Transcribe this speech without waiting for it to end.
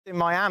In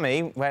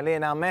Miami, where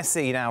Lionel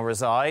Messi now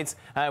resides,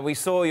 we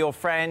saw your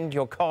friend,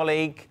 your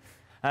colleague,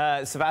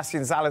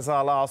 Sebastian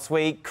Salazar last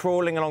week,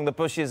 crawling along the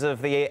bushes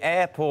of the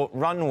airport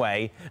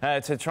runway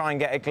to try and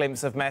get a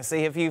glimpse of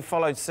Messi. Have you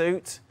followed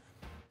suit?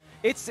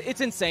 It's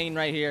insane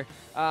right here.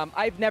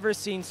 I've never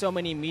seen so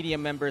many media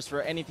members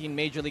for anything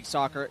Major League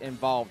Soccer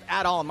involved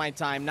at all in my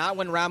time. Not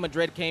when Real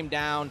Madrid came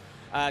down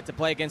to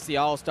play against the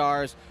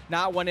All-Stars,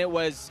 not when it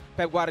was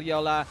Pep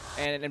Guardiola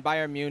and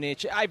Bayern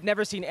Munich. I've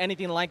never seen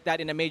anything like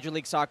that in a Major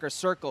League Soccer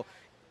circle.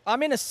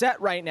 I'm in a set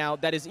right now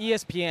that is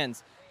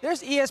ESPN's.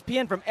 There's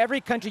ESPN from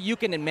every country you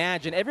can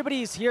imagine.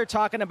 Everybody's here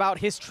talking about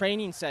his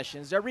training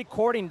sessions. They're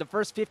recording the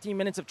first 15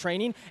 minutes of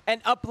training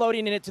and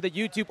uploading it to the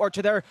YouTube or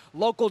to their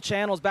local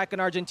channels back in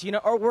Argentina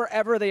or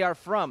wherever they are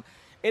from.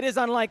 It is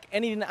unlike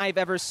anything I've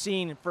ever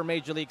seen for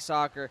Major League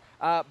Soccer.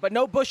 But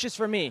no bushes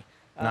for me.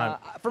 No.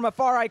 From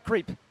afar, I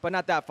creep, but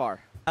not that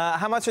far.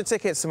 How much are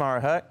tickets tomorrow,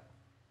 Herc?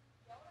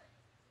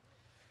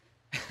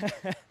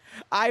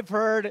 I've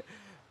heard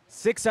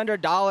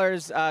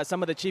 $600,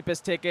 some of the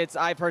cheapest tickets.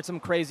 I've heard some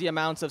crazy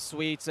amounts of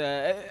suites.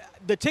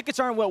 The tickets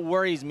aren't what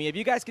worries me. If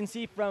you guys can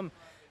see from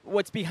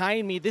what's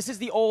behind me, this is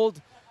the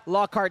old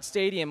Lockhart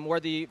Stadium where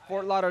the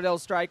Fort Lauderdale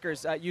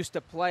Strikers used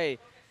to play.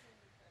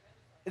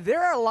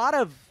 There are a lot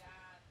of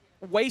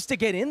ways to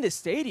get in this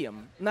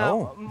stadium.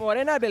 Now,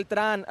 Morena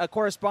Beltran, a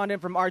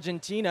correspondent from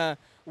Argentina,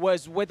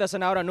 was with us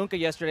on Ahora Nunca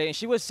yesterday, and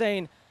she was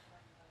saying,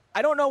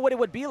 I don't know what it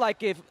would be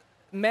like if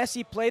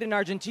Messi played in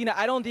Argentina.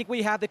 I don't think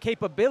we have the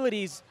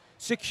capabilities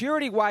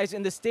security-wise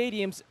in the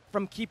stadiums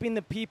from keeping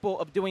the people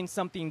of doing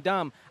something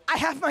dumb. I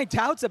have my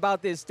doubts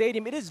about this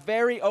stadium. It is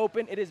very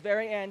open. It is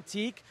very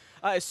antique.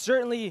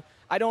 Certainly,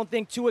 I don't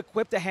think too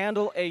equipped to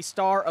handle a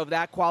star of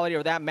that quality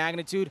or that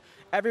magnitude.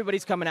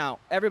 Everybody's coming out.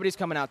 Everybody's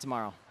coming out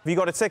tomorrow. Have you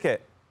got a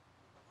ticket?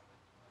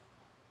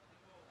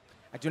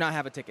 I do not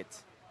have a ticket.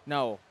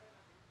 No.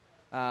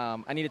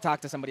 I need to talk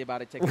to somebody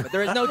about a ticket, but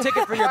there is no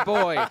ticket for your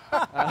boy.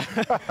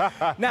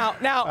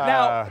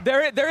 Now,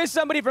 there is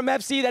somebody from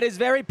FC that is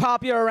very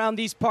popular around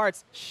these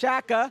parts.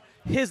 Shaka,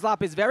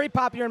 Hislop, is very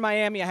popular in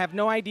Miami. I have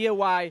no idea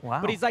why,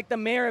 but he's like the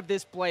mayor of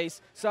this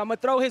place. So I'm going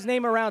to throw his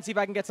name around, see if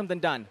I can get something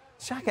done.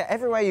 Shaka,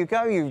 everywhere you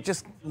go, you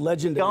just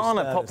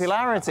garner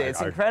popularity.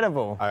 It's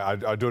incredible.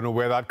 I don't know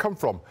where that come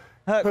from.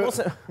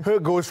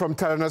 Herc goes from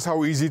telling us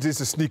how easy it is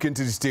to sneak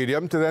into the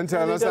stadium to then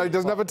telling us that he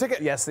doesn't have a ticket.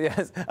 Yes,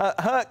 yes.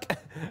 Herc,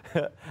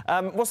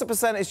 what's the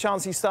percentage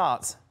chance he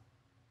starts?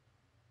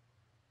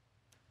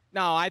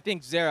 No, I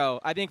think zero.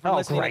 I think from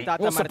listening to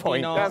Tata What's the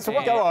point? Martino. That's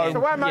what, go on. So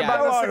why am I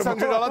buying a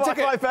 $600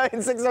 ticket? Why am I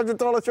paying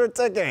 $600 for a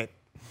ticket?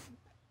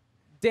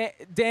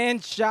 Dan,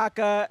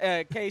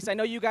 Shaka, Kasey, I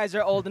know you guys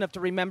are old enough to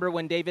remember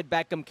when David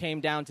Beckham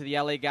came down to the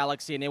LA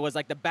Galaxy, and it was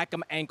like the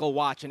Beckham ankle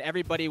watch, and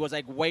everybody was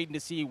like waiting to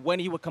see when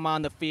he would come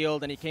on the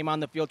field, and he came on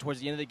the field towards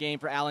the end of the game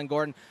for Alan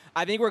Gordon.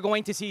 I think we're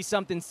going to see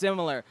something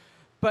similar.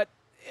 But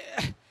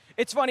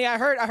it's funny, I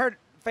heard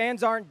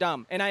fans aren't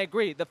dumb, and I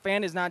agree, the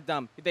fan is not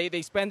dumb.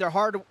 They spend their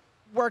hard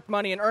work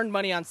money and earn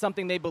money on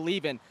something they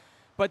believe in.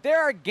 But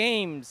there are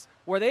games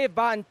where they have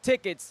bought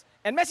tickets,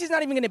 and Messi's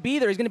not even going to be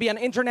there. He's going to be on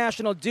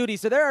international duty.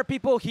 So there are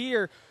people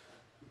here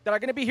that are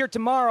going to be here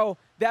tomorrow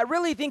that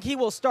really think he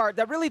will start,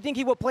 that really think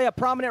he will play a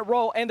prominent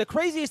role. And the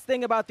craziest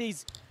thing about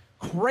these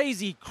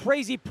crazy,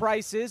 crazy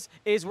prices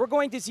is we're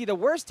going to see the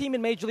worst team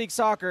in Major League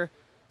Soccer,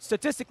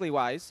 statistically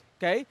wise,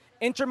 okay?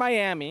 Inter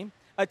Miami,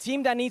 a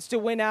team that needs to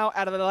win out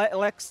of the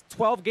next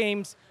 12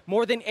 games,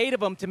 more than 8 of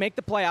them to make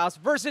the playoffs,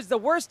 versus the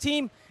worst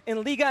team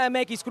in Liga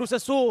MX, Cruz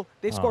Azul.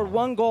 They've scored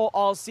 1 goal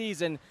all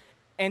season.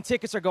 And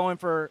tickets are going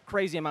for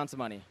crazy amounts of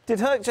money.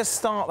 Did Herc just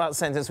start that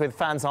sentence with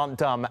fans aren't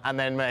dumb and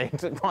then made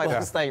quite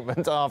a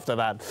statement after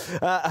that?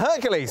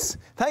 Herculez,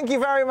 thank you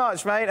very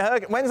much, mate.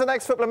 When's the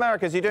next Football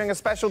Americas? You're doing a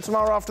special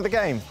tomorrow after the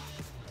game?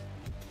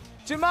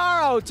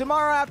 Tomorrow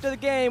after the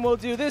game, we'll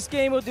do this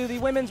game, we'll do the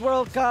Women's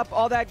World Cup,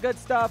 all that good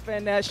stuff.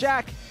 And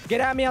Shaq,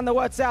 get at me on the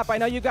WhatsApp. I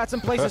know you got some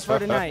places for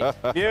tonight.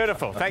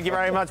 Beautiful. Thank you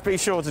very much. Be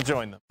sure to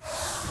join them.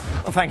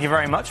 Well, thank you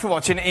very much for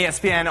watching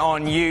ESPN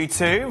on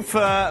YouTube.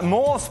 For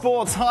more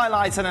sports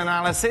highlights and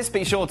analysis,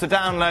 be sure to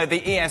download the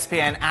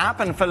ESPN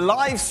app. And for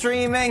live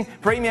streaming,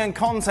 premium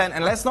content,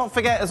 and let's not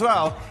forget as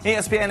well,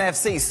 ESPN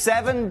FC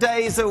 7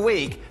 days a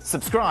week.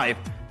 Subscribe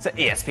to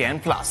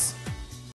ESPN Plus.